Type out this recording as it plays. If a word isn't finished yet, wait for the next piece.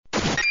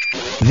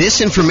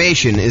This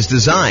information is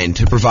designed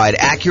to provide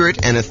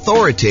accurate and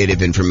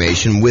authoritative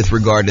information with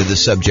regard to the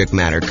subject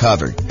matter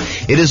covered.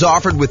 It is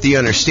offered with the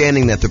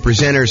understanding that the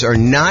presenters are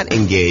not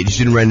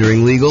engaged in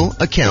rendering legal,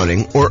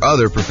 accounting, or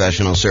other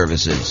professional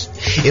services.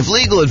 If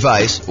legal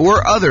advice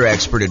or other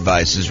expert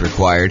advice is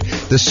required,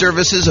 the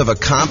services of a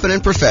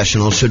competent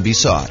professional should be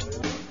sought.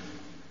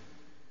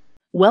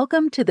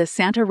 Welcome to the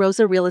Santa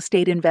Rosa Real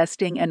Estate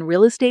Investing and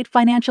Real Estate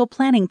Financial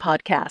Planning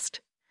Podcast.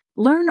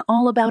 Learn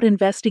all about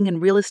investing in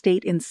real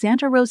estate in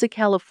Santa Rosa,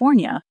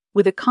 California,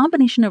 with a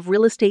combination of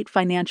real estate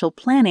financial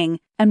planning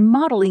and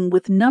modeling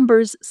with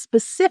numbers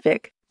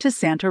specific to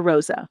Santa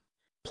Rosa,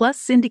 plus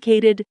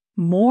syndicated,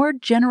 more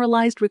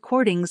generalized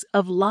recordings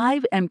of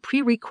live and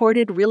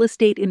pre-recorded real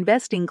estate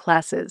investing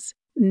classes,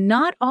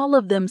 not all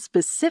of them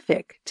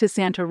specific to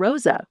Santa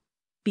Rosa.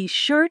 Be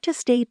sure to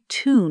stay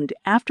tuned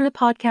after the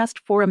podcast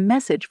for a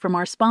message from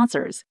our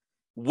sponsors.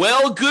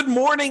 Well, good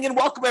morning and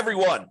welcome,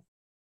 everyone.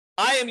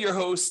 I am your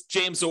host,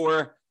 James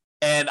Orr,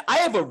 and I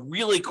have a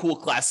really cool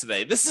class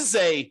today. This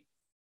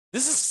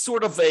is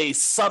sort of a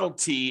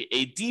subtlety,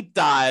 a deep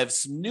dive,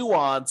 some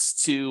nuance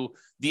to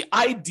the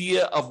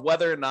idea of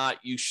whether or not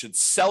you should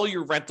sell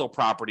your rental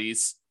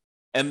properties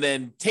and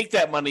then take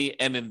that money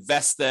and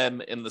invest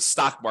them in the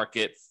stock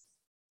market,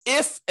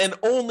 if and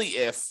only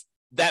if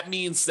that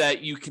means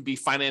that you can be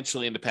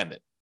financially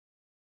independent.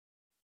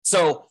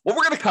 So what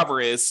we're going to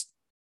cover is,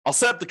 I'll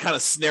set up the kind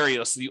of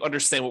scenario so you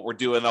understand what we're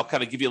doing. I'll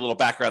kind of give you a little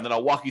background, then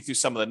I'll walk you through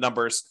some of the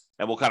numbers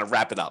and we'll kind of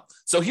wrap it up.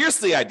 So here's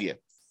the idea.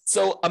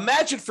 So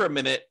imagine for a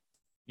minute,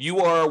 you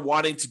are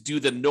wanting to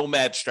do the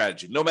nomad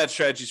strategy. Nomad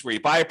strategy is where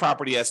you buy a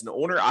property as an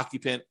owner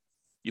occupant.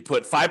 You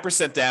put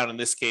 5% down in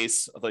this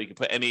case, although you can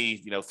put any,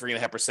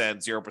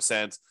 3.5%,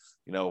 0%,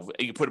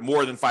 you can put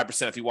more than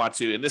 5% if you want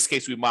to. In this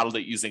case, we modeled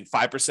it using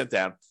 5%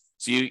 down.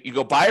 So you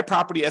go buy a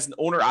property as an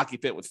owner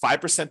occupant with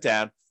 5%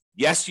 down.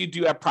 Yes, you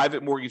do have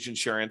private mortgage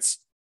insurance,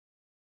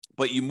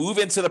 but you move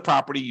into the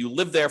property, you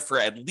live there for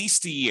at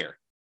least a year.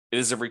 It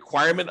is a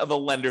requirement of the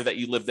lender that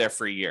you live there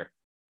for a year.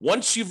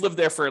 Once you've lived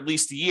there for at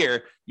least a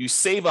year, you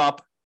save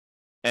up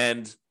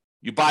and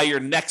you buy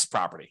your next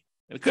property.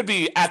 And it could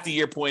be at the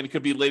year point, it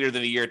could be later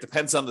than a year. It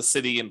depends on the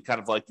city and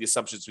kind of like the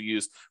assumptions we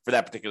use for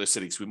that particular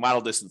city. So we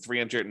modeled this in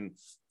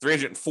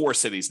 304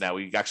 cities now.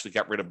 We actually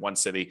got rid of one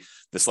city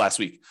this last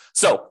week.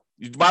 So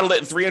you modeled it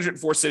in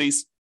 304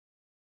 cities.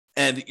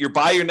 And you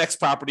buy your next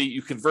property,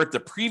 you convert the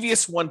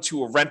previous one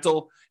to a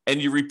rental,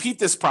 and you repeat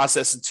this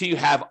process until you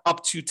have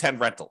up to 10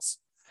 rentals.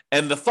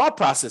 And the thought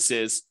process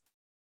is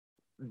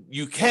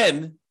you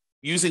can,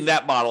 using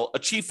that model,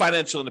 achieve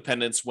financial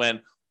independence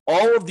when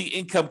all of the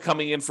income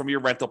coming in from your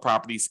rental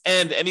properties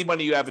and any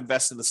money you have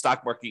invested in the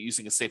stock market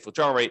using a safe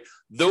withdrawal rate,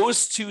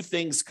 those two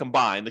things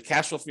combined, the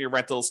cash flow from your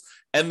rentals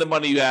and the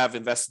money you have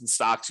invested in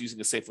stocks using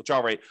a safe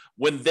withdrawal rate,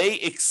 when they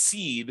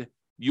exceed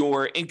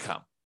your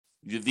income,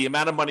 the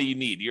amount of money you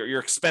need, your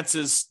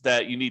expenses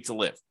that you need to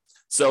live.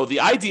 So the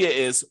idea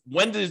is,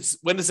 when does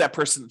that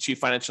person achieve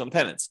financial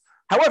independence?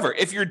 However,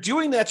 if you're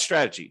doing that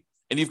strategy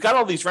and you've got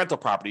all these rental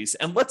properties,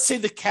 and let's say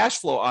the cash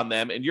flow on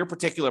them in your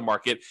particular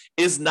market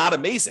is not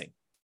amazing,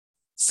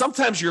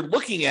 sometimes you're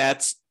looking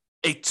at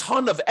a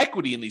ton of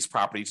equity in these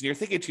properties and you're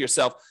thinking to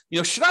yourself,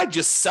 should I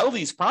just sell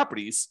these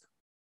properties,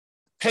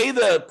 pay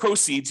the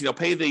proceeds,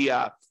 pay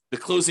the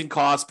closing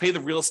costs, pay the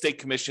real estate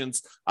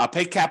commissions,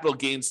 pay capital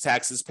gains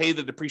taxes, pay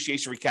the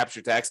depreciation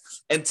recapture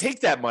tax, and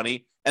take that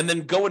money and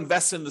then go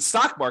invest in the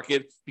stock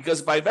market?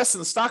 Because if I invest in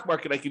the stock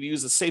market, I can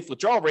use a safe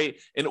withdrawal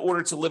rate in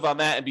order to live on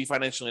that and be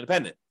financially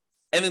independent.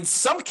 And in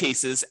some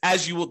cases,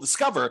 as you will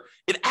discover,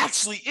 it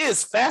actually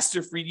is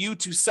faster for you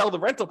to sell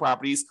the rental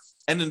properties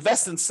and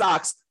invest in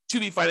stocks to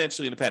be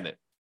financially independent.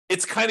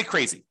 It's kind of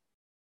crazy.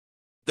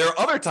 There are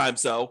other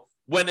times, though,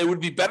 when it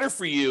would be better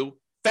for you,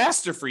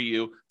 faster for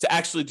you to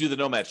actually do the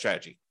nomad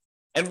strategy.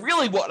 And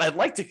really what I'd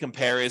like to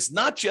compare is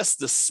not just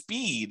the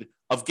speed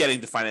of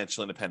getting to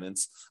financial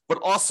independence, but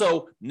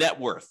also net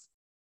worth.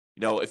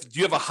 If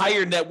you have a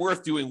higher net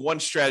worth doing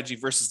one strategy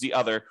versus the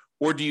other,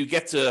 or do you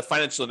get to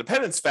financial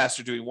independence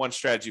faster doing one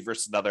strategy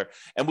versus another?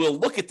 And we'll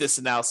look at this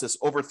analysis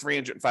over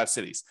 305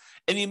 cities.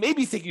 And you may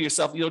be thinking to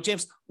yourself,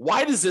 James,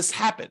 why does this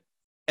happen?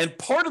 And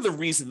part of the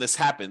reason this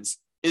happens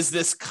is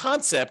this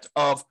concept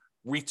of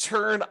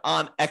return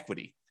on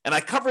equity. And I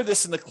covered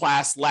this in the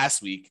class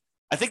last week.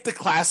 I think the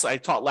class I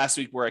taught last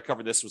week where I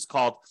covered this was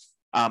called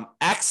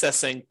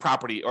accessing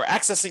property or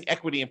accessing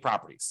equity in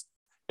properties.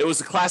 It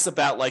was a class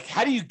about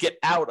how do you get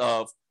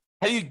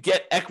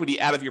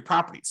equity out of your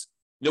properties?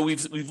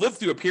 We've lived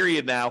through a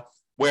period now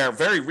where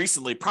very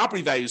recently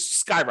property values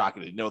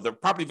skyrocketed. The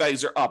property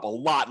values are up a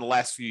lot in the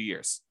last few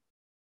years.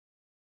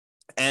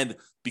 And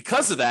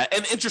because of that,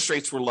 and interest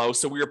rates were low,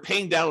 so we were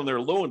paying down on their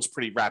loans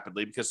pretty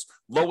rapidly because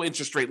low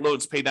interest rate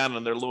loans pay down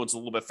on their loans a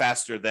little bit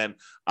faster than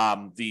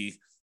the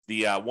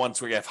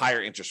ones where you have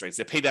higher interest rates.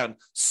 They pay down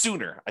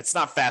sooner. It's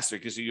not faster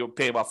because you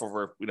pay them off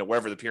over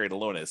wherever the period of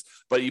loan is,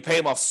 but you pay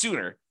them off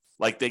sooner.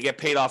 Like they get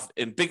paid off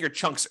in bigger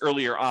chunks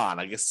earlier on.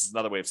 I guess is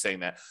another way of saying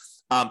that.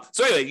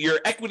 So anyway, your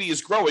equity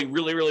is growing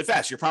really, really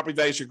fast. Your property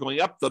values are going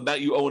up. The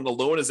amount you owe in the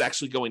loan is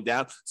actually going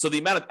down. So the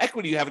amount of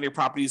equity you have in your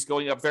property is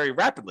going up very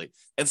rapidly.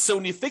 And so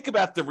when you think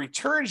about the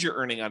returns you're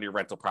earning on your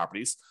rental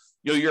properties,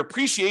 your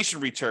appreciation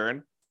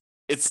return,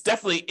 it's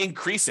definitely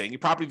increasing. Your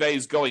property value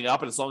is going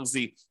up. And as long as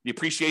the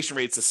appreciation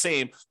rate is the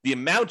same, the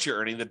amount you're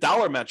earning, the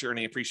dollar amount you're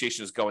earning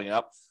appreciation is going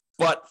up.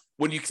 But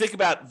when you think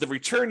about the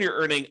return you're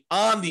earning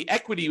on the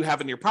equity you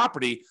have in your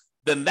property,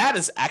 then that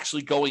is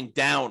actually going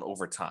down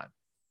over time.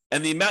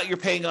 And the amount you're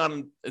paying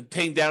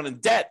down in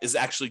debt is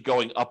actually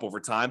going up over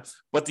time.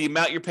 But the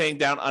amount you're paying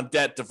down on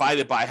debt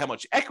divided by how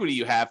much equity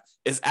you have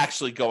is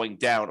actually going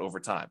down over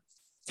time.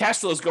 Cash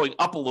flow is going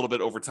up a little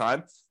bit over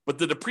time, but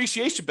the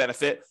depreciation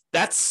benefit,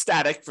 that's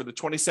static for the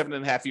 27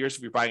 and a half years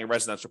if you're buying a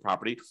residential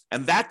property.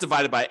 And that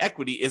divided by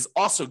equity is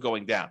also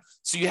going down.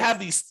 So you have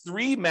these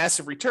three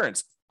massive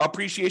returns: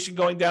 appreciation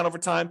going down over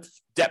time,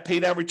 debt pay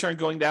down return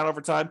going down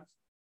over time,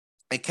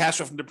 and cash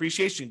flow from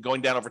depreciation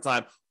going down over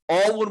time,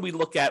 all when we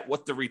look at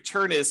what the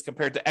return is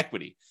compared to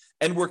equity.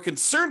 And we're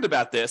concerned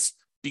about this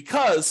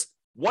because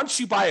once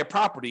you buy a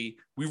property,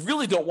 we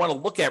really don't want to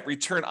look at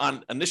return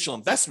on initial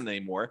investment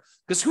anymore,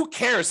 because who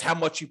cares how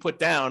much you put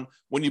down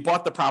when you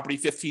bought the property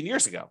 15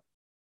 years ago?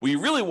 What you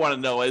really want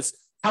to know is,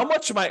 how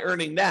much am I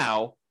earning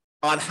now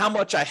on how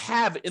much I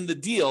have in the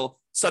deal,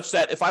 such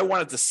that if I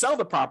wanted to sell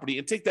the property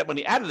and take that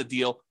money out of the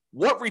deal,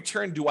 what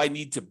return do I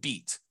need to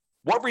beat?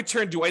 What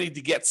return do I need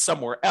to get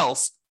somewhere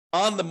else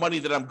on the money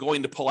that I'm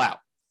going to pull out?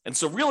 And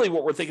so really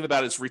what we're thinking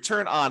about is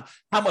return on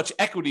how much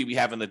equity we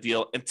have in the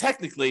deal. And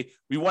technically,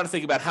 we want to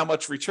think about how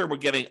much return we're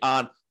getting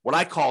on what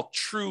I call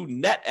true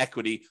net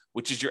equity,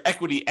 which is your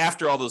equity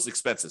after all those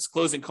expenses: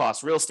 closing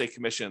costs, real estate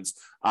commissions,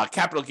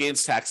 capital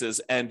gains taxes,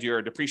 and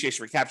your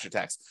depreciation recapture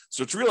tax.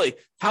 So it's really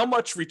how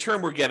much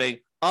return we're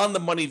getting on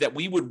the money that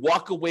we would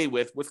walk away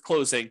with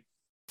closing,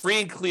 free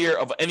and clear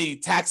of any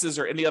taxes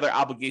or any other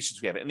obligations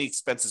we have, any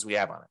expenses we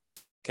have on it.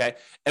 Okay.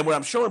 And what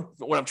I'm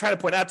trying to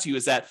point out to you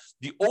is that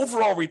the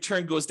overall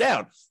return goes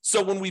down.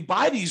 So when we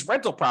buy these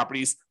rental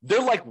properties,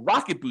 they're like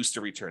rocket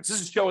booster returns.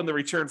 This is showing the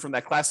return from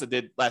that class I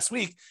did last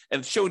week, and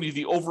it's showing you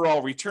the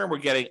overall return we're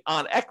getting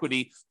on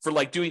equity for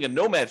like doing a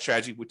nomad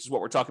strategy, which is what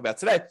we're talking about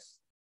today.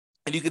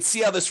 And you can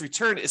see how this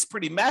return is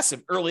pretty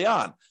massive early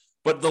on.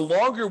 But the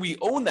longer we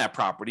own that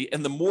property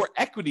and the more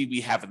equity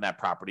we have in that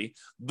property,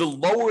 the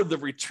lower the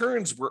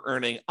returns we're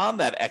earning on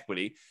that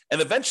equity,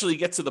 and eventually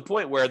get to the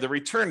point where the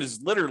return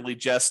is literally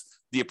just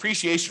the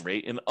appreciation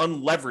rate, an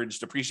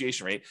unleveraged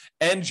appreciation rate,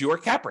 and your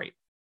cap rate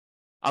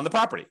on the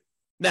property.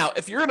 Now,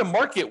 if you're in a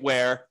market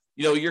where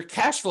your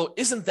cash flow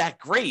isn't that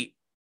great,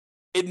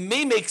 it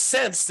may make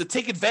sense to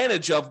take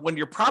advantage of when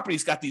your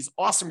property's got these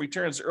awesome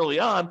returns early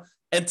on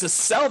and to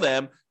sell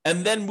them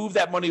and then move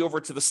that money over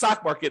to the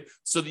stock market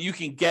so that you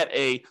can get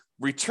a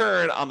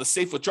return on the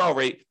safe withdrawal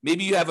rate.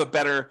 Maybe you have a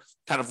better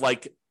kind of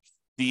like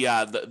the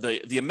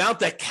amount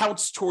that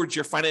counts towards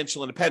your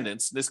financial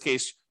independence. In this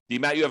case, the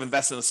amount you have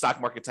invested in the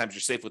stock market times your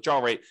safe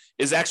withdrawal rate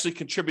is actually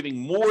contributing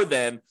more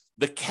than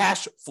the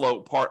cash flow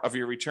part of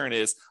your return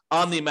is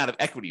on the amount of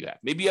equity you have.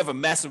 Maybe you have a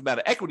massive amount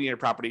of equity in your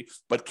property,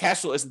 but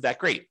cash flow isn't that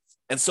great.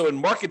 And so in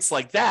markets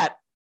like that,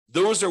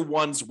 those are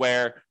ones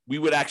where we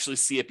would actually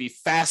see it be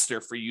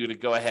faster for you to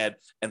go ahead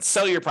and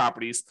sell your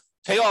properties,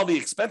 pay all the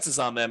expenses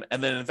on them,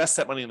 and then invest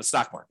that money in the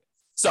stock market.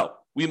 So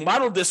we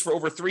modeled this for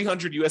over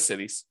 300 U.S.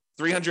 cities.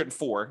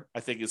 304, I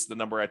think, is the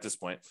number at this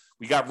point.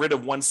 We got rid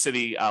of one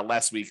city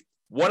last week.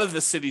 One of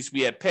the cities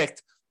we had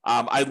picked,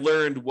 I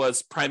learned,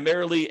 was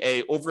primarily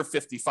a over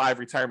 55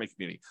 retirement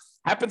community.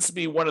 Happens to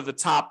be one of the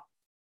top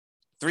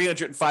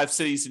 305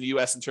 cities in the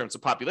U.S. in terms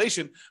of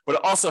population, but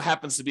it also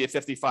happens to be a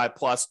 55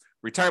 plus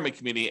retirement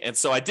community. And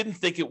so I didn't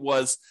think it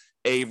was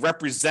a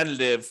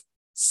representative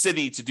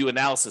city to do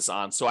analysis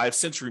on. So I've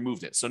since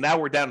removed it. So now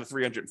we're down to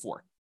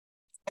 304.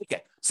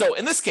 Okay. So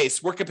in this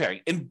case, we're comparing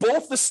in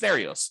both the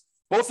scenarios,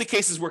 both the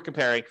cases we're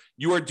comparing,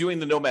 you are doing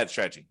the nomad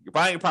strategy. You're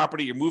buying a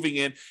property, you're moving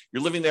in,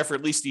 you're living there for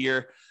at least a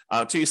year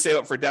until you save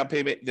up for a down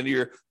payment. Then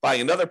you're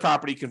buying another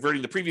property,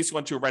 converting the previous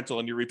one to a rental,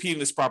 and you're repeating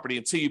this property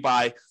until you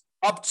buy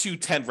up to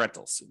 10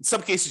 rentals. In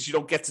some cases, you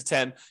don't get to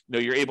 10.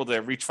 You're able to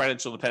reach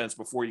financial independence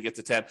before you get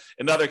to 10.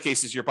 In other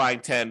cases, you're buying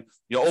 10,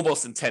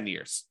 almost in 10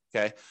 years.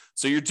 Okay.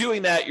 So you're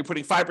doing that. You're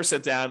putting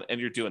 5% down and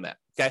you're doing that.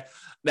 Okay.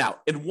 Now,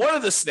 in one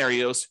of the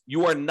scenarios,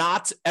 you are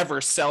not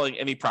ever selling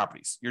any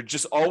properties. You're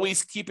just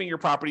always keeping your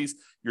properties.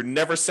 You're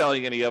never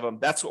selling any of them.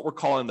 That's what we're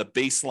calling the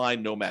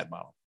baseline nomad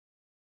model.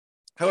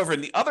 However,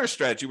 in the other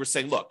strategy, we're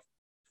saying, look,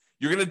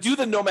 you're going to do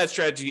the nomad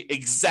strategy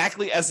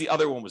exactly as the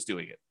other one was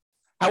doing it.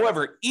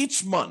 However,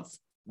 each month,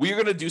 we're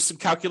going to do some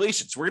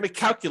calculations. We're going to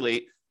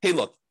calculate, hey,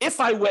 look, if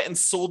I went and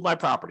sold my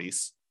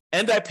properties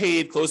and I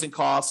paid closing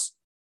costs,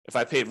 if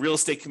I paid real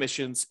estate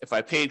commissions, if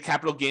I paid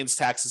capital gains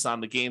taxes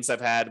on the gains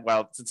I've had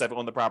since I've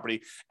owned the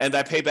property, and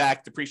I pay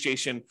back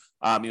depreciation,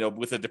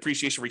 with a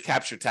depreciation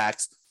recapture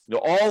tax,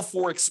 all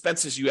four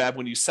expenses you have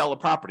when you sell a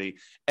property,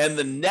 and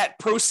the net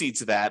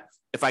proceeds of that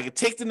if I could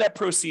take the net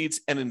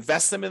proceeds and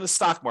invest them in the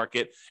stock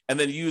market and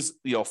then use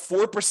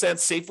 4%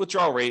 safe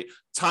withdrawal rate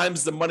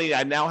times the money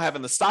I now have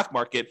in the stock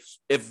market,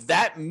 if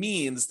that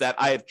means that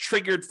I have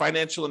triggered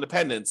financial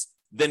independence,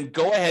 then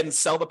go ahead and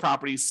sell the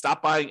properties,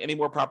 stop buying any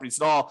more properties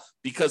at all,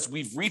 because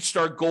we've reached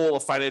our goal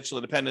of financial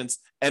independence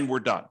and we're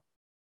done.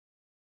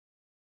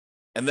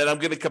 And then I'm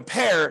going to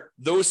compare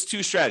those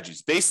two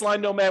strategies, baseline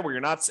Nomad, where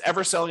you're not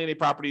ever selling any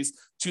properties,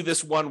 to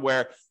this one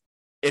where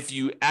if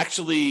you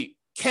actually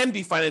can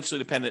be financially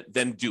independent,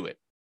 then do it.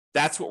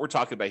 That's what we're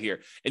talking about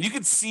here. And you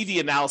can see the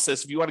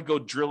analysis if you want to go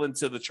drill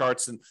into the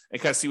charts and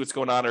kind of see what's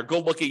going on, or go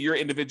look at your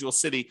individual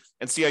city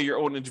and see how your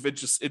own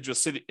individual city,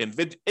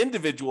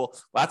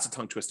 lots of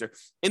tongue twister,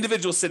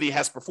 individual city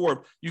has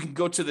performed. You can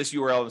go to this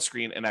URL on the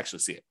screen and actually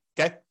see it.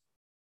 Okay.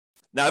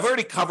 Now, I've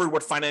already covered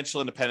what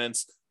financial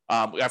independence.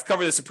 I've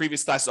covered this in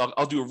previous classes.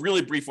 I'll do a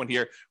really brief one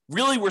here.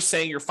 Really, we're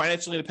saying you're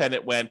financially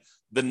independent when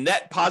the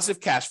net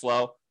positive cash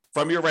flow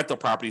from your rental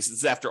properties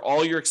is after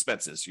all your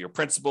expenses, your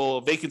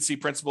principal, vacancy,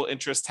 principal,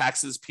 interest,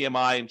 taxes,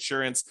 PMI,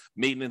 insurance,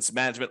 maintenance,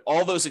 management,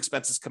 all those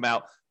expenses come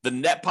out. The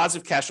net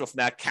positive cash flow from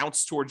that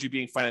counts towards you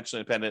being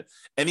financially independent.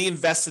 Any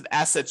invested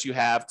assets you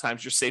have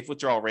times your safe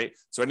withdrawal rate.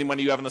 So any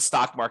money you have in the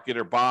stock market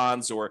or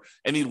bonds, or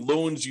any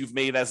loans you've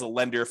made as a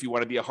lender, if you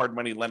want to be a hard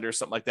money lender or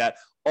something like that,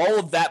 all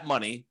of that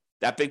money,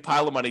 that big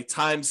pile of money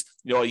times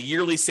a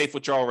yearly safe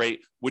withdrawal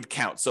rate would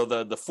count. So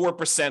the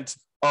 4%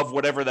 of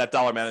whatever that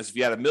dollar amount is. If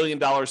you had $1 million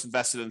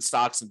invested in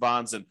stocks and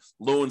bonds and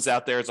loans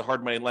out there as a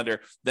hard money lender,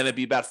 then it'd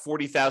be about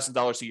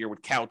 $40,000 a year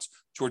would count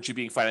towards you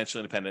being financially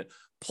independent,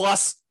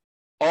 plus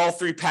all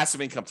three passive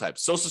income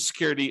types: Social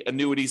Security,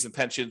 annuities, and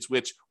pensions,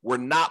 which we're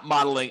not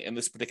modeling in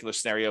this particular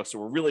scenario. So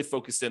we're really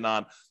focused in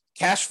on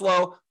cash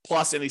flow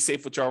plus any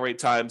safe withdrawal rate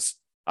times,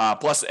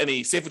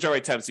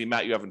 the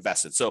amount you have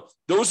invested. So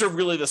those are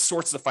really the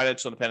sorts of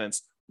financial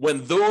independence.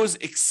 When those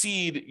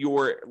exceed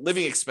your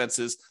living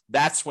expenses,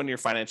 that's when you're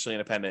financially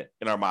independent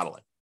in our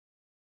modeling.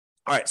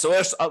 All right, so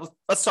let's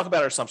talk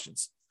about our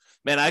assumptions.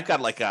 Man, I've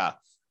got like a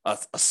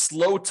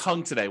slow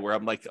tongue today where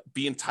I'm like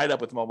being tied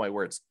up with all my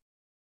words.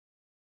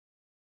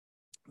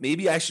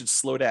 Maybe I should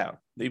slow down.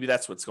 Maybe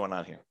that's what's going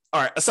on here.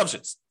 All right,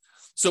 assumptions.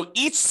 So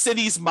each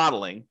city's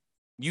modeling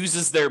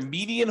uses their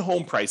median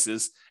home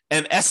prices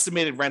and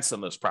estimated rents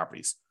on those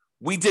properties.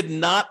 We did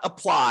not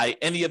apply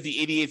any of the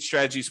 88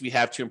 strategies we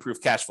have to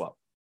improve cash flow.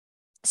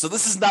 So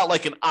this is not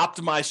like an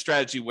optimized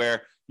strategy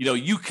where, you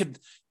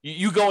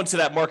go into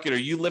that market, or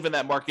you live in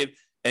that market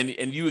and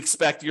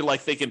you're like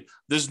thinking,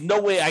 there's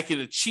no way I can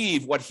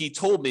achieve what he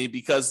told me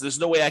because there's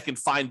no way I can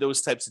find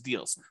those types of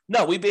deals.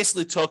 No, we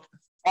basically took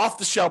off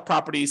the shelf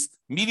properties,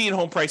 median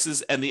home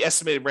prices, and the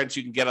estimated rents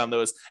you can get on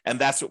those. And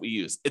that's what we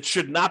use. It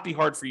should not be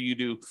hard for you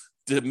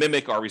to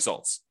mimic our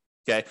results.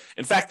 Okay.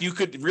 In fact, you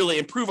could really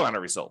improve on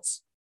our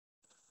results.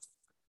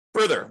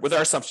 Further, with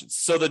our assumptions.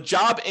 So the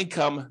job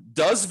income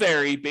does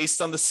vary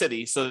based on the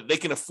city so that they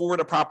can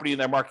afford a property in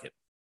their market.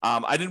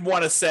 I didn't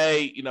want to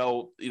say,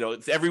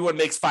 if everyone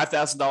makes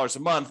 $5,000 a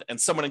month and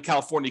someone in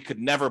California could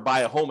never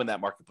buy a home in that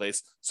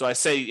marketplace. So I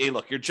say, hey,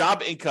 look, your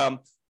job income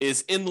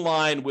is in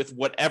line with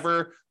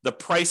whatever the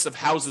price of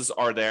houses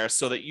are there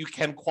so that you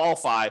can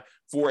qualify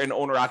for an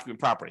owner-occupant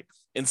property.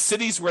 In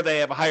cities where they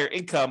have a higher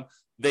income,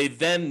 they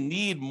then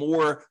need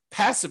more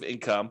passive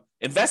income,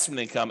 investment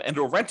income, and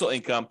or rental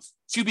income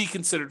to be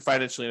considered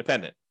financially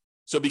independent.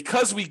 So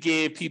because we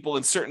gave people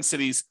in certain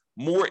cities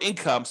more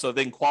income so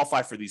they can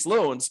qualify for these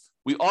loans,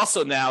 we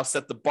also now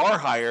set the bar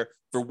higher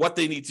for what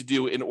they need to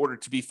do in order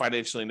to be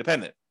financially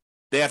independent.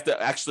 They have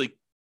to actually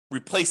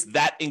replace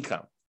that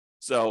income.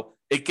 So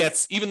it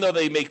gets, even though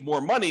they make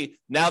more money,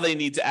 now they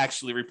need to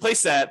actually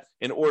replace that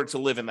in order to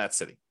live in that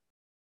city.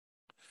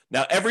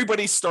 Now,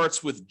 everybody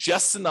starts with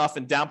just enough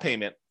in down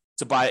payment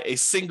to buy a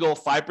single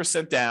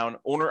 5% down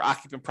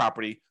owner-occupant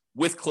property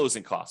with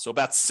closing costs. So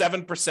about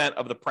 7%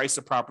 of the price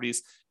of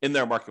properties in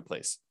their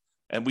marketplace.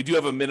 And we do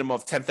have a minimum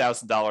of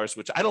 $10,000,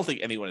 which I don't think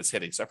anyone is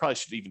hitting. So I probably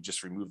should even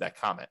just remove that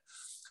comment.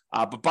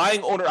 But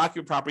buying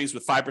owner-occupant properties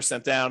with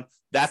 5% down,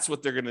 that's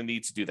what they're going to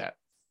need to do that.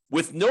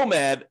 With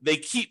Nomad, they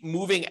keep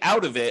moving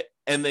out of it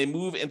and they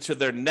move into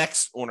their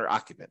next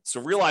owner-occupant.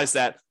 So realize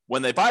that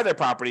when they buy their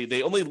property,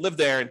 they only live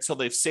there until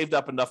they've saved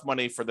up enough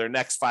money for their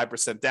next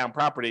 5% down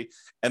property,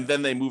 and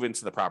then they move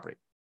into the property.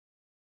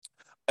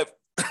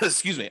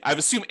 Excuse me. I've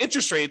assumed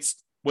interest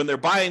rates when they're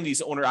buying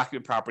these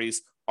owner-occupant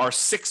properties are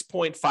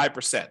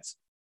 6.5%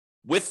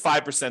 with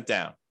 5%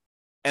 down.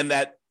 And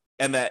that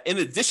in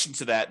addition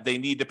to that, they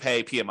need to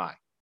pay PMI,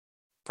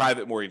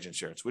 private mortgage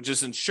insurance, which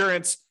is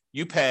insurance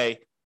you pay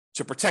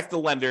to protect the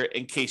lender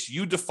in case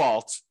you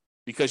default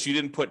because you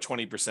didn't put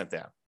 20%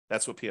 down.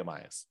 That's what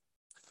PMI is.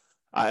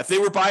 If they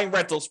were buying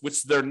rentals,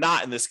 which they're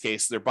not in this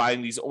case, they're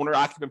buying these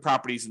owner-occupant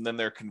properties and then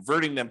they're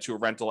converting them to a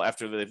rental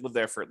after they've lived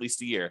there for at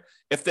least a year.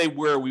 If they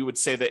were, we would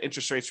say that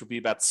interest rates would be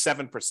about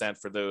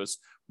 7% for those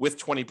with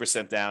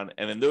 20% down.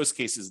 And in those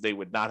cases, they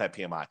would not have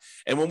PMI.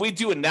 And when we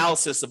do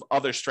analysis of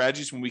other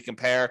strategies, when we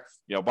compare,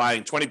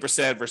 buying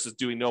 20% versus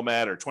doing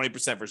Nomad, or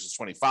 20% versus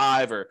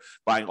 25, or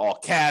buying all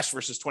cash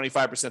versus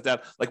 25% down,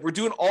 like we're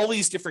doing all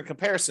these different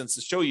comparisons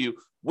to show you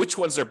which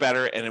ones are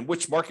better and in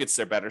which markets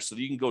they're better, so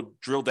that you can go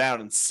drill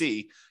down and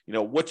see,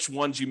 which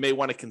ones you may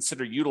want to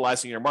consider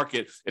utilizing in your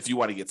market if you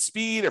want to get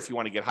speed or if you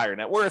want to get higher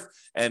net worth,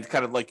 and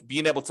kind of like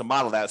being able to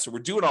model that. So we're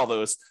doing all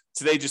those.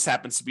 Today just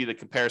happens to be the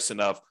comparison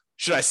of,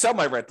 should I sell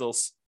my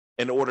rentals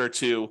in order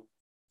to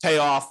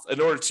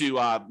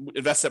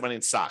invest that money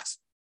in stocks?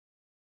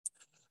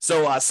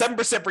 So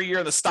 7% per year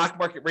in the stock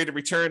market rate of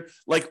return,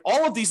 like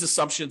all of these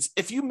assumptions,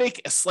 if you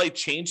make a slight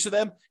change to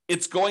them,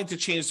 it's going to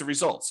change the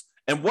results.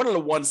 And one of the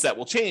ones that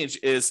will change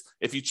is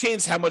if you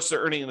change how much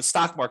they're earning in the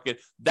stock market,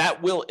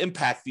 that will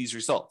impact these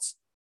results.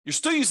 You're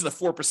still using the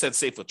 4%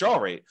 safe withdrawal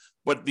rate,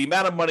 but the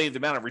amount of money, the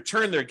amount of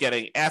return they're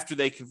getting after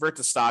they convert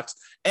to stocks,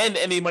 and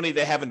any money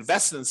they have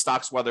invested in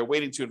stocks while they're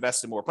waiting to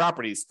invest in more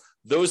properties,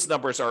 those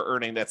numbers are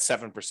earning that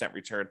 7%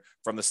 return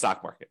from the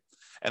stock market.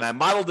 And I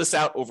modeled this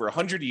out over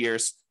 100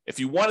 years. If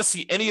you want to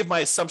see any of my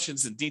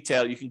assumptions in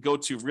detail, you can go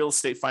to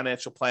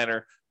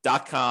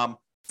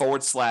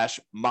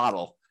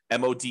realestatefinancialplanner.com/model,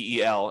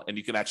 MODEL, and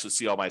you can actually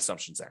see all my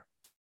assumptions there.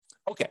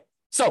 Okay,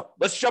 so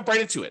let's jump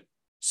right into it.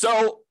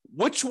 So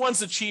which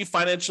ones achieve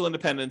financial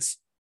independence?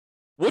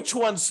 Which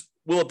ones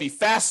will it be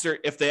faster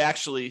if they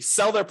actually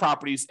sell their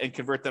properties and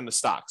convert them to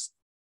stocks?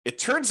 It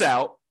turns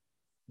out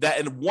that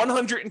in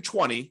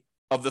 120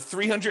 of the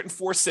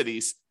 304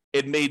 cities,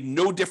 it made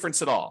no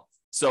difference at all.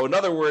 So in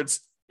other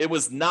words, it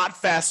was not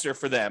faster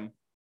for them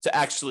to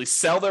actually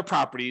sell their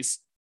properties,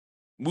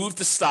 move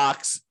to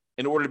stocks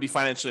in order to be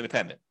financially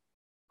independent.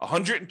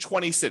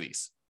 120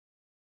 cities,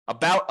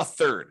 about a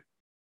third.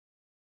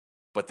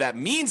 But that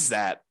means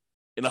that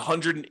in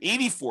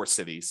 184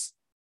 cities,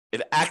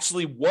 it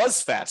actually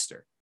was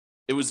faster.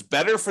 It was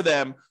better for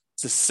them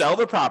to sell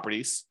their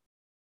properties,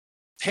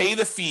 pay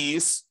the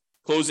fees,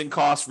 closing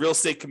costs, real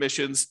estate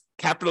commissions,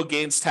 capital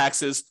gains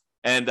taxes,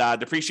 and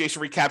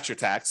depreciation recapture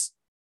tax.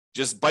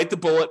 Just bite the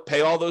bullet,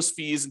 pay all those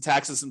fees and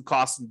taxes and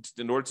costs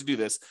in order to do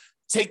this.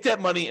 Take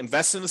that money,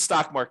 invest in the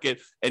stock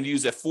market, and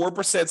use a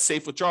 4%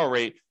 safe withdrawal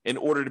rate in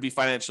order to be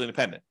financially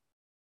independent.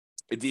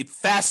 It did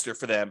faster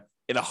for them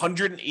in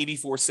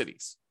 184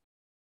 cities.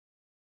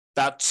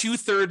 About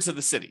 2/3 of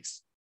the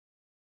cities.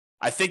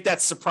 I think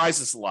that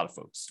surprises a lot of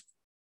folks.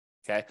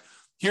 Okay.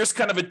 Here's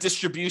kind of a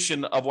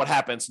distribution of what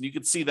happens. And you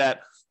can see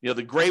that,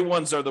 the gray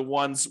ones are the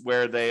ones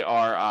where they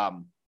are,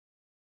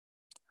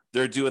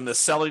 they're doing the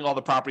selling all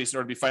the properties in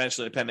order to be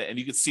financially independent. And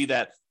you can see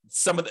that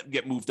some of them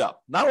get moved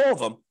up. Not all of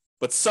them,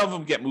 but some of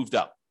them get moved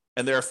up.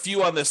 And there are a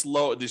few on this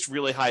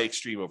really high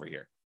extreme over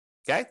here.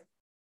 Okay.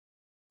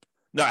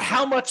 Now,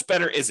 how much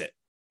better is it?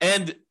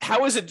 And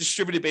how is it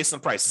distributed based on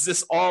price? Is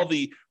this all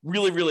the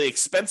really, really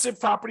expensive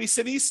property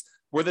cities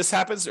where this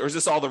happens? Or is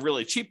this all the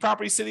really cheap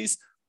property cities?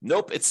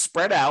 Nope, it's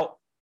spread out.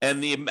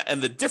 And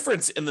the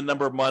difference in the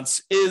number of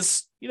months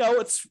is,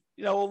 it's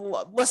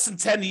less than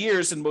 10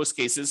 years in most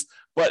cases,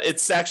 but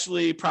it's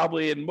actually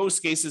probably in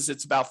most cases,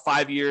 it's about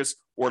 5 years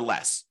or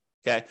less.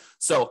 Okay.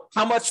 So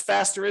how much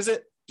faster is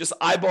it? Just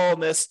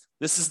eyeballing this.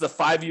 This is the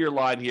 5-year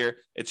line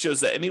here. It shows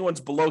that anyone's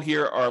below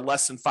here are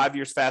less than 5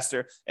 years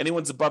faster.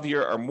 Anyone's above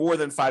here are more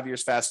than 5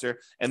 years faster.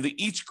 And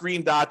each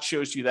green dot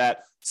shows you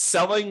that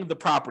selling the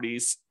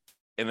properties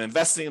and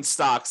investing in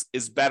stocks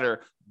is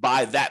better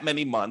by that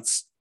many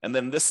months. And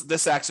then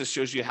this axis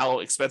shows you how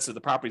expensive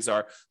the properties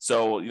are.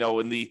 So,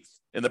 in the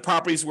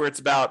properties where it's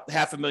about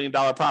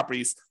 $500,000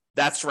 properties,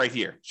 that's right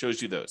here.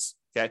 Shows you those.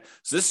 Okay.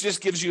 So this just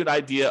gives you an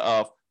idea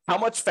of how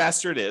much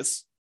faster it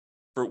is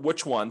for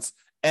which ones,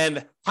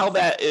 and how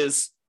that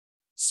is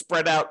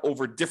spread out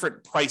over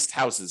different priced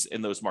houses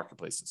in those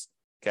marketplaces.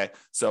 Okay.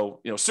 So,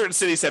 certain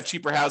cities have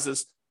cheaper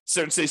houses,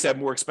 certain cities have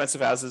more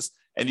expensive houses,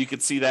 and you can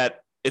see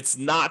that it's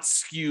not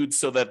skewed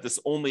so that this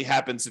only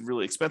happens in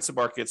really expensive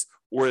markets,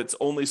 or it's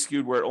only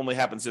skewed where it only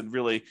happens in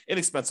really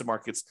inexpensive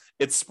markets.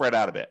 It's spread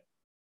out a bit.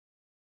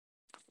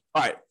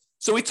 All right.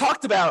 So we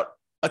talked about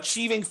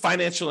achieving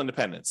financial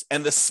independence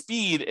and the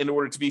speed in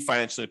order to be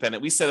financially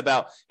independent. We said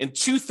about in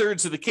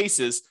 2/3 of the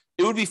cases,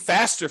 it would be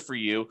faster for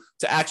you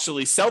to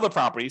actually sell the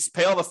properties,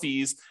 pay all the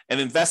fees, and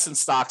invest in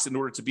stocks in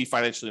order to be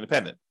financially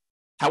independent.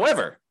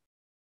 However,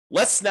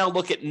 let's now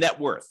look at net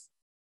worth,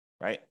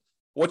 right?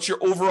 What's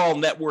your overall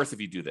net worth if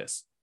you do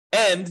this?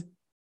 And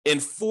in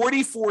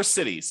 44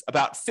 cities,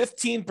 about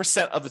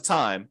 15% of the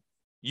time,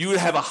 you would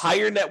have a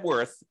higher net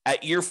worth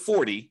at year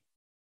 40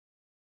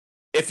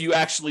 if you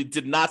actually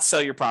did not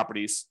sell your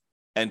properties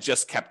and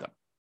just kept them.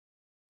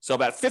 So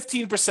about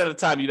 15% of the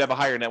time, you'd have a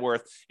higher net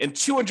worth. In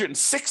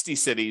 260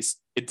 cities,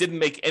 it didn't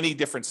make any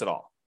difference at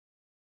all.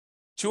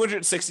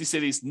 260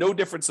 cities, no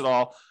difference at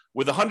all.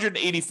 With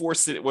 184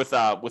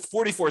 with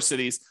 44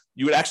 cities,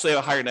 you would actually have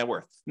a higher net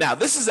worth. Now,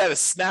 this is at a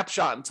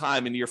snapshot in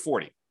time in year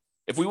 40.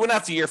 If we went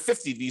out to year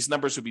 50, these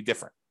numbers would be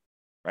different,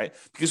 right?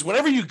 Because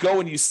whenever you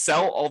go and you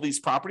sell all these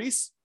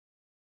properties,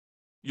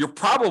 you're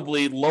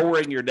probably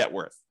lowering your net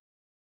worth.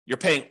 You're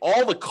paying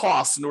all the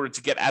costs in order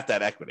to get at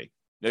that equity.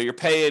 You're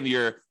paying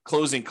your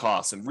closing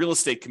costs and real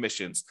estate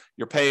commissions.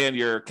 You're paying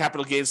your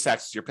capital gains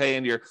taxes. You're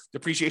paying your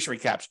depreciation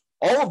recaps.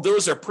 All of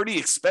those are pretty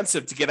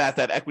expensive to get at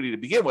that equity to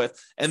begin with.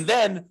 And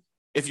then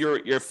if you're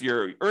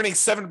earning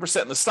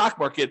 7% in the stock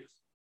market,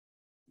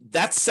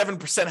 that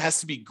 7% has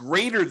to be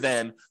greater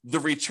than the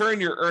return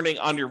you're earning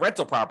on your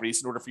rental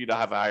properties in order for you to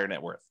have a higher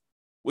net worth,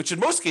 which in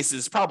most cases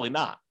is probably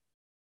not.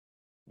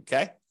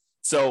 Okay.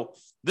 So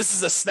this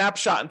is a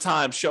snapshot in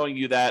time showing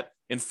you that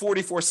in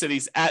 44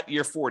 cities at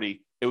year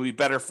 40, it would be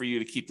better for you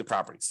to keep the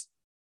properties.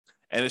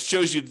 And it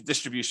shows you the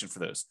distribution for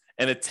those.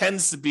 And it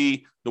tends to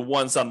be the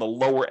ones on the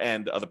lower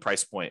end of the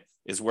price point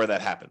is where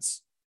that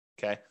happens.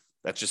 Okay.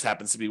 That just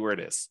happens to be where it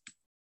is.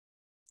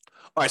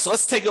 All right. So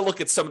let's take a look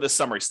at some of the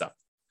summary stuff.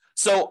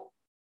 So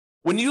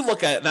when you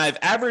look at it, and I have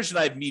average and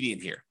I have median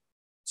here.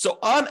 So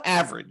on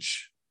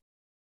average,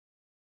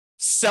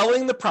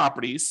 selling the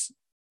properties,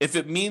 if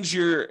it means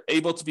you're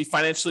able to be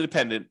financially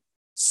independent,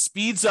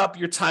 speeds up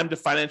your time to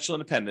financial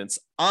independence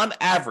on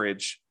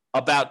average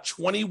about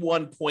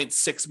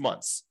 21.6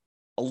 months,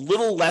 a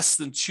little less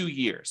than 2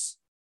 years.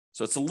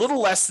 So it's a little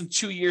less than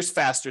 2 years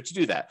faster to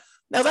do that.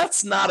 Now,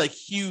 that's not a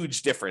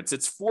huge difference.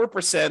 It's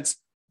 4%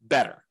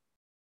 better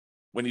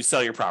when you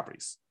sell your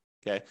properties,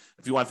 okay?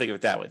 If you want to think of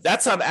it that way.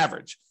 That's on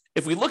average.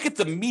 If we look at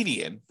the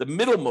median, the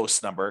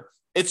middlemost number,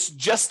 it's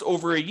just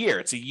over a year.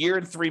 It's a year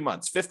and 3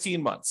 months,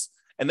 15 months.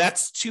 And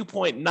that's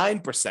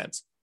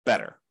 2.9%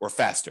 better or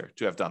faster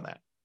to have done that,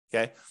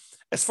 okay?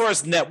 As far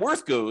as net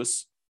worth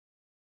goes,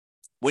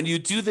 when you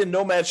do the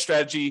Nomad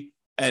strategy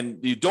and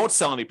you don't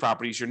sell any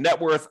properties, your net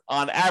worth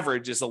on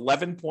average is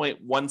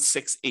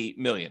 $11.168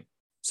 million.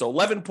 So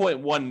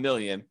 $11.1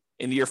 million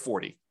in year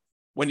 40.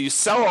 When you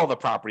sell all the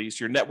properties,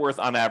 your net worth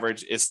on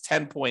average is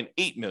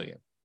 $10.8 million,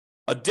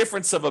 a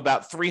difference of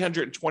about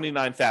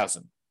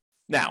 $329,000.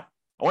 Now,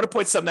 I want to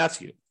point something out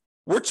to you.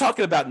 We're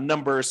talking about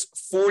numbers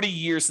 40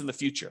 years in the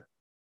future.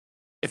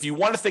 If you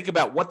want to think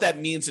about what that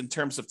means in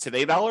terms of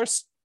today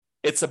dollars,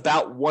 it's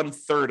about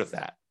 1/3 of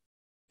that.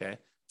 Okay.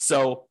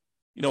 So,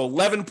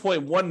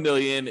 11.1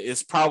 million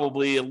is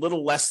probably a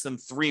little less than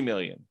 3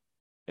 million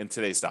in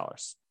today's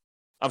dollars.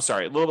 I'm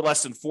sorry, a little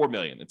less than 4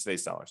 million in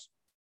today's dollars.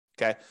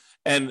 Okay.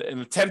 And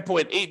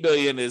 10.8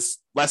 million is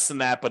less than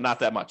that, but not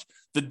that much.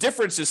 The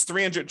difference is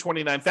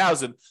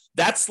 329,000.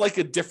 That's like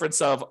a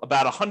difference of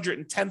about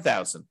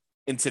 110,000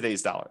 in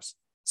today's dollars.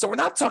 So we're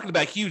not talking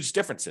about huge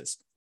differences.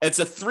 It's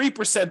a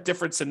 3%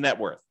 difference in net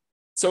worth.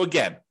 So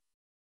again,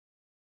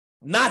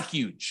 not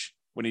huge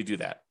when you do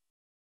that.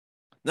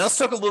 Now let's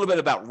talk a little bit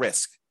about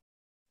risk.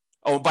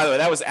 Oh, by the way,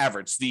 that was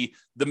average. The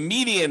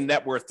median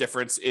net worth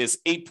difference is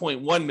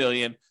 8.1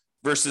 million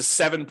versus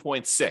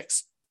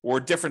 7.6, or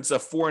a difference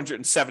of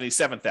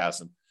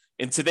 477,000.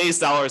 In today's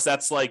dollars,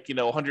 that's like,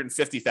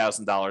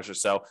 $150,000 or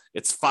so.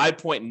 It's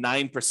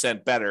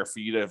 5.9% better for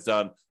you to have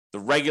done the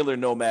regular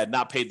Nomad,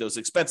 not paid those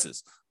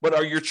expenses.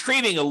 But you're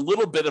trading a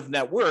little bit of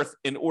net worth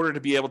in order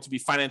to be able to be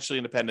financially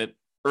independent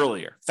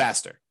earlier,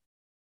 faster.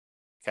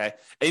 Okay.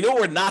 And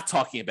what we're not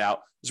talking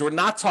about is we're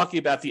not talking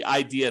about the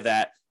idea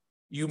that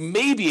you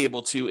may be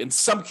able to, in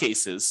some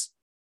cases,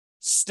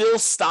 still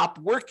stop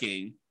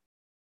working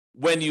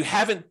when you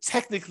haven't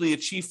technically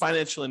achieved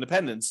financial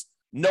independence,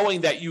 knowing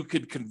that you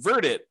could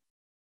convert it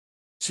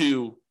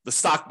to the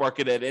stock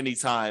market at any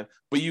time,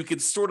 but you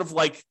could sort of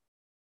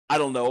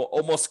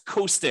almost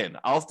coast in.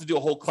 I'll have to do a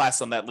whole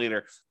class on that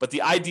later. But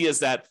the idea is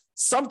that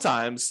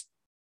sometimes,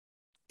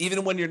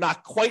 even when you're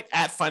not quite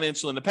at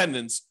financial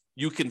independence,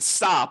 you can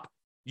stop,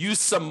 use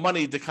some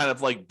money to kind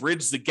of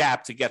bridge the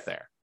gap to get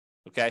there.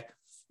 Okay.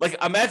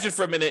 Imagine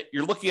for a minute,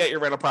 you're looking at your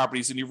rental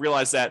properties and you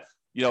realize that,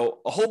 a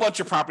whole bunch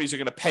of properties are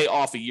going to pay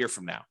off a year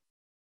from now,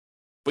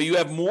 but you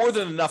have more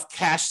than enough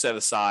cash set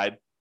aside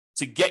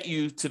to get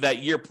you to that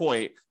year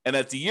point. And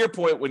at the year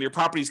point, when your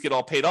properties get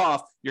all paid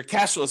off, your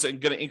cash flows are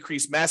going to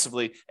increase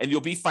massively and you'll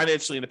be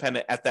financially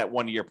independent at that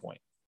 1 year point,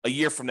 a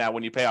year from now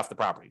when you pay off the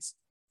properties.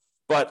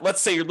 But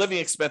let's say your living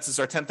expenses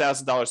are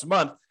 $10,000 a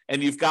month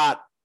and you've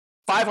got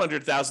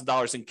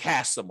 $500,000 in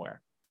cash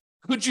somewhere.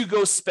 Could you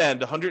go spend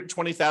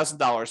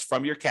 $120,000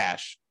 from your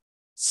cash,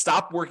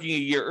 stop working a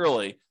year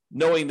early,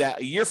 knowing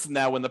that a year from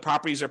now when the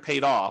properties are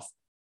paid off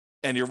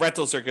and your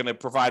rentals are going to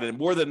provide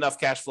more than enough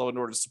cash flow in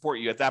order to support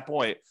you at that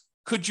point,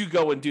 could you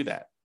go and do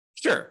that?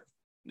 Sure.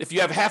 If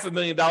you have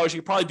 $500,000, you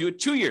could probably do it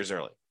 2 years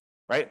early,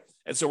 right?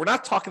 And so we're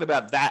not talking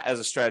about that as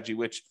a strategy,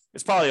 which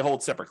is probably a whole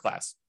separate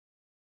class.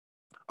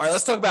 All right,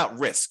 let's talk about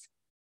risk.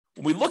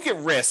 When we look at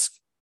risk,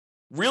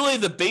 really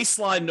the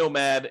baseline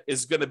Nomad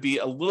is going to be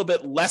a little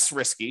bit less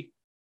risky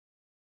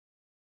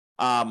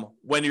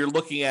when you're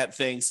looking at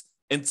things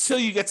until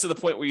you get to the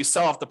point where you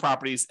sell off the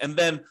properties and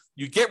then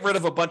you get rid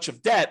of a bunch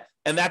of debt,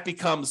 and that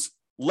becomes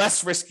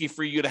less risky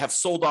for you to have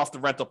sold off the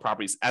rental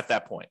properties at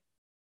that point.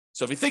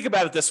 So if you think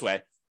about it this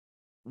way,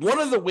 one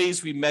of the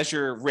ways we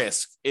measure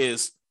risk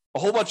is a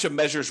whole bunch of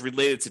measures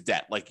related to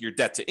debt, like your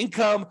debt to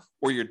income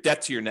or your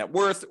debt to your net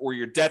worth or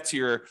your debt to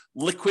your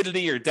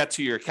liquidity or debt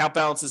to your account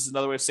balance is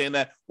another way of saying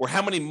that, or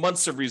how many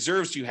months of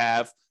reserves you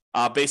have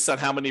based on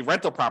how many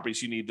rental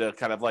properties you need to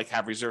kind of like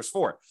have reserves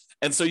for.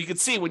 And so you can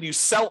see when you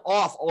sell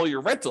off all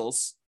your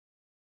rentals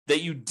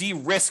that you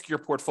de-risk your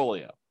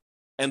portfolio.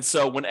 And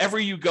so whenever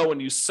you go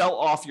and you sell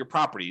off your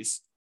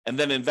properties and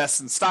then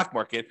invest in the stock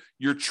market,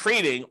 you're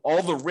trading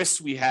all the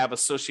risks we have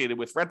associated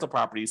with rental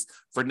properties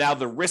for now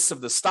the risks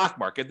of the stock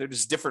market. They're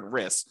just different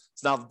risks.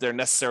 It's not that they're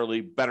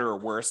necessarily better or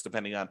worse,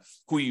 depending on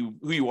who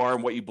you are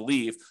and what you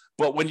believe.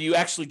 But when you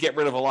actually get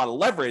rid of a lot of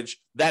leverage,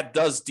 that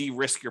does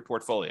de-risk your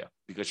portfolio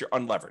because you're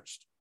unleveraged.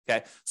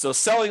 Okay. So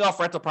selling off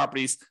rental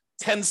properties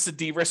tends to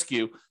de-risk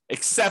you,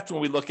 except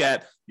when we look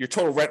at your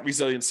total rent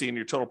resiliency and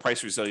your total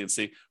price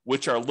resiliency,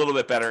 which are a little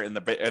bit better in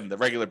the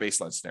regular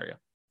baseline scenario.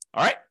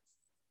 All right.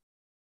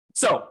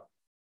 So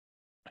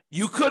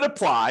you could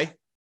apply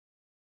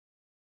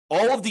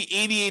all of the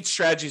 88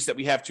 strategies that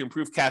we have to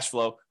improve cash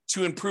flow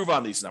to improve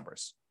on these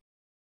numbers.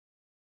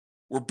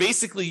 We're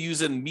basically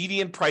using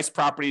median price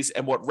properties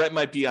and what rent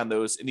might be on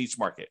those in each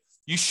market.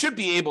 You should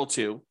be able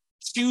to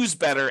choose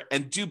better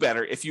and do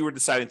better if you were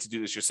deciding to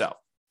do this yourself.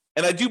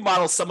 And I do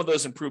model some of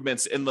those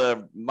improvements in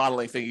the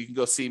modeling thing. You can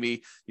go see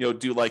me,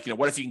 do like,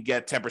 what if you can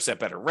get 10%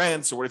 better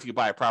rents, or what if you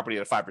buy a property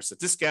at a 5%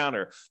 discount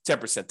or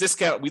 10%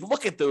 discount? We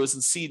look at those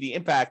and see the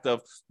impact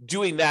of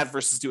doing that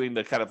versus doing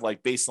the kind of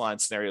like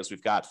baseline scenarios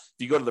we've got. If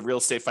you go to the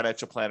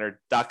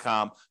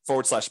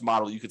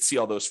realestatefinancialplanner.com/model, you can see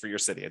all those for your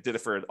city. I did it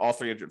for all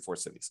 304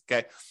 cities.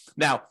 Okay.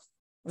 Now,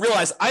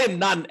 realize I am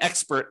not an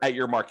expert at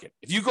your market.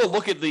 If you go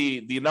look at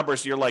the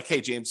numbers and you're like, hey,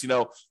 James,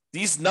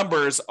 these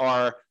numbers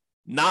are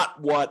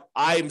not what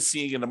I'm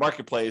seeing in the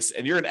marketplace,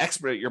 and you're an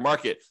expert at your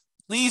market,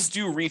 please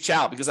do reach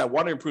out because I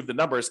want to improve the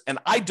numbers. And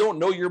I don't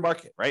know your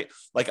market, right?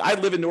 Like I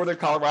live in Northern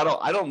Colorado.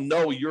 I don't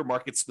know your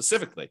market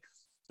specifically,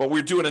 but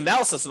we're doing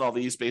analysis on all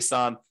these based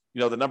on,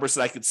 the numbers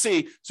that I could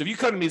see. So if you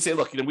come to me and say,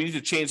 look, we need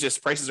to change this,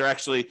 prices are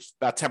actually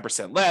about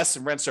 10% less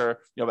and rents are,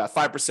 about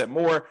 5%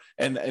 more.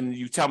 And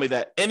you tell me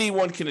that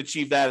anyone can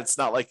achieve that. It's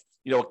not like,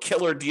 a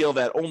killer deal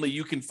that only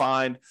you can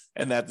find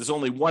and that there's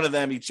only one of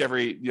them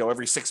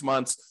every 6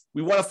 months.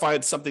 We want to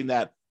find something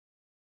that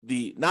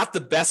not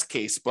the best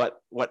case, but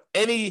what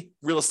any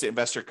real estate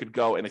investor could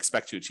go and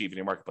expect to achieve in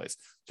your marketplace.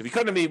 So if you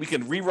come to me, we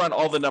can rerun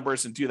all the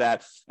numbers and do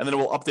that. And then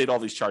we'll update all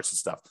these charts and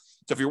stuff.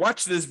 So if you're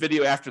watching this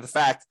video after the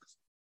fact,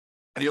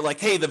 and you're like,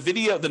 hey,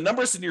 the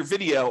numbers in your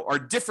video are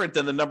different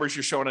than the numbers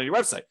you're showing on your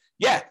website.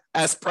 Yeah,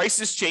 as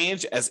prices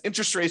change, as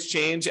interest rates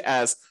change,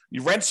 as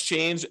your rents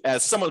change,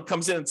 as someone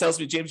comes in and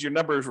tells me, James, your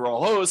numbers were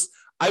all hosed,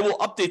 I will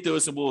update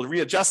those and we'll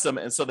readjust them.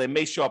 And so they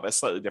may show up as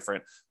slightly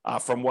different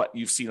from what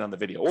you've seen on the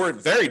video, or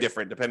very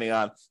different depending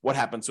on what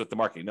happens with the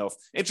market. If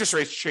interest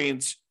rates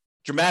change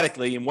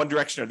dramatically in one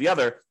direction or the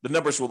other, the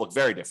numbers will look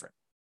very different.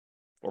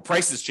 Or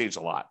prices change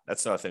a lot.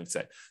 That's another thing to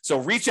say. So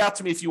reach out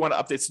to me if you want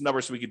to update some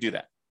numbers so we can do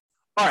that.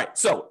 All right.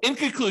 So in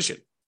conclusion,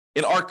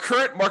 in our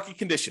current market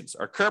conditions,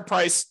 our current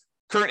price,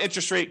 current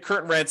interest rate,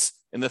 current rents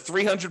in the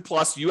 300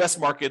 plus US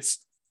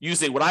markets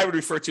using what I would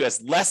refer to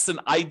as less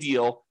than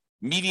ideal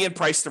median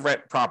price to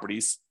rent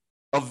properties,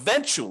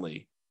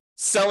 eventually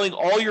selling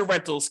all your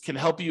rentals can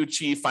help you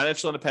achieve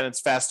financial independence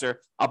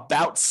faster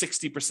about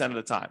 60% of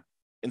the time.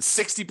 In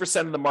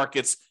 60% of the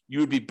markets,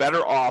 you would be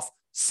better off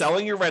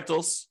selling your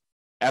rentals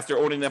after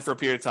owning them for a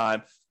period of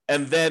time,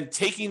 and then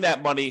taking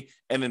that money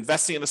and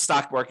investing in the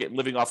stock market and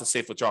living off a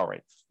safe withdrawal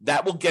rate.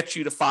 That will get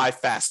you to 5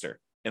 faster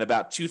in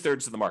about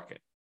 2/3 of the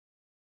market,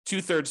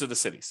 2/3 of the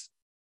cities.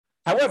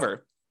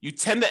 However, you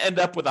tend to end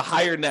up with a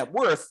higher net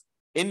worth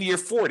in year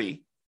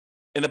 40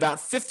 in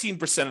about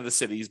 15% of the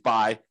cities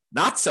by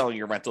not selling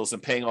your rentals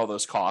and paying all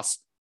those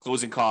costs,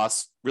 closing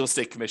costs, real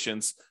estate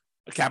commissions,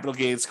 capital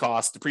gains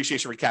costs,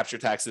 depreciation recapture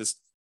taxes,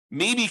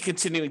 maybe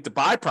continuing to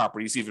buy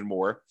properties even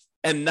more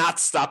and not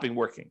stopping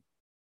working.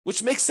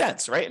 Which makes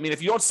sense, right? I mean,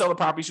 if you don't sell the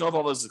properties, you don't have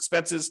all those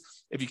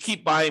expenses. If you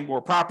keep buying more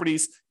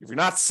properties, if you're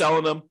not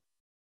selling them,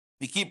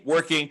 you keep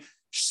working,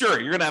 sure,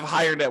 you're going to have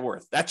higher net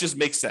worth. That just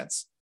makes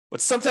sense.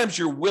 But sometimes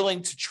you're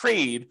willing to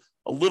trade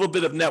a little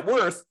bit of net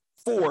worth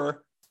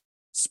for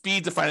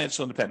speed to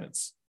financial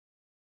independence.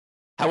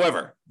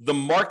 However, the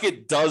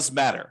market does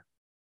matter.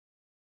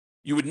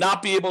 You would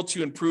not be able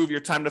to improve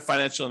your time to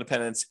financial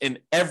independence in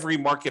every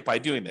market by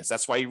doing this.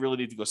 That's why you really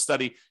need to go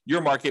study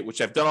your market, which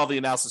I've done all the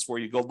analysis for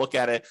you. Go look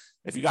at it.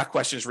 If you got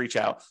questions, reach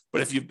out.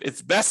 But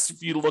it's best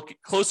for you to look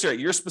closer at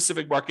your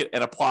specific market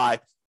and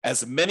apply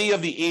as many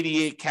of the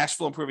 88 cash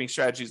flow improving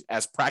strategies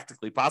as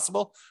practically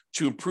possible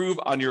to improve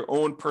on your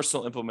own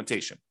personal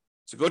implementation.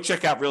 So go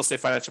check out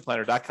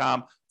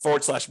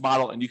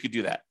realestatefinancialplanner.com/model, and you could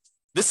do that.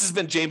 This has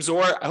been James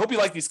Orr. I hope you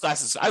like these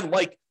classes. I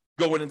like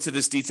going into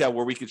this detail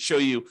where we could show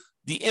you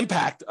the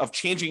impact of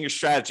changing your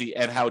strategy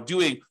and how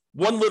doing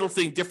one little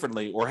thing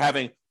differently or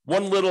having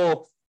one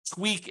little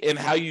tweak in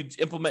how you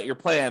implement your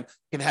plan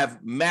can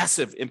have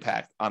massive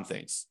impact on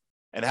things,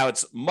 and how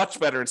it's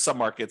much better in some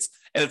markets.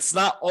 And it's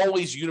not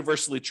always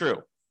universally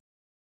true,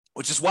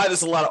 which is why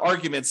there's a lot of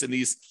arguments in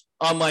these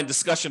online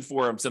discussion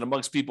forums and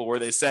amongst people where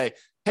they say,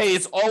 hey,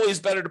 it's always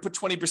better to put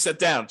 20%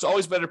 down. It's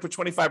always better to put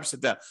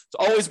 25% down. It's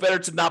always better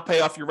to not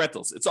pay off your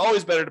rentals. It's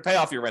always better to pay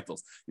off your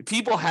rentals.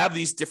 People have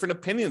these different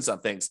opinions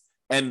on things.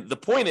 And the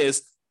point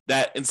is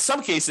that in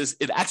some cases,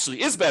 it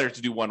actually is better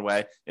to do one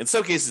way. In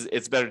some cases,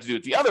 it's better to do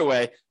it the other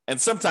way. And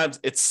sometimes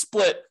it's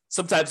split.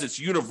 Sometimes it's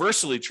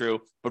universally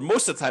true, but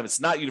most of the time it's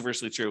not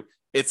universally true.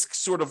 It's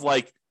sort of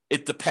like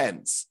it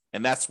depends.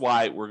 And that's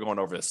why we're going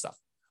over this stuff.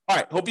 All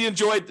right. Hope you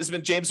enjoyed. This has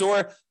been James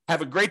Orr.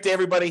 Have a great day,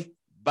 everybody.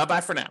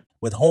 Bye-bye for now.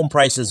 With home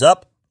prices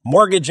up,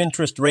 mortgage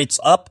interest rates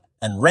up,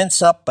 and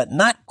rents up, but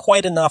not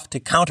quite enough to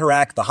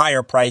counteract the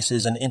higher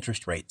prices and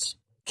interest rates.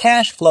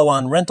 Cash flow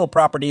on rental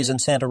properties in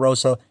Santa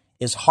Rosa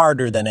is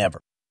harder than ever.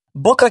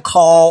 Book a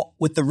call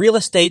with the Real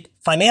Estate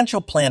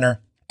Financial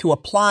Planner to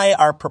apply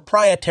our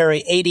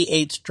proprietary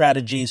 88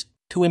 strategies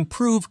to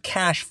improve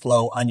cash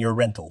flow on your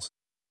rentals.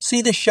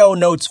 See the show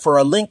notes for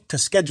a link to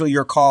schedule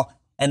your call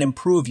and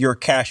improve your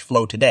cash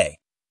flow today.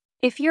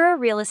 If you're a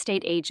real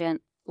estate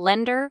agent,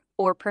 lender,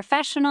 or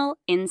professional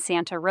in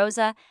Santa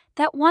Rosa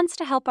that wants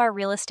to help our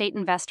real estate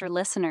investor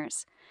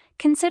listeners,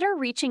 consider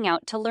reaching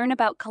out to learn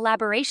about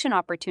collaboration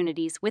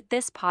opportunities with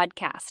this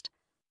podcast.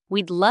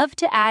 We'd love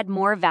to add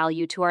more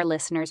value to our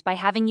listeners by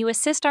having you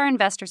assist our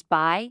investors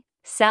buy,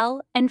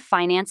 sell, and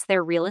finance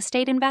their real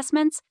estate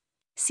investments.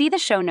 See the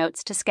show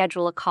notes to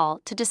schedule a call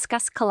to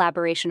discuss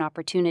collaboration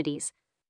opportunities.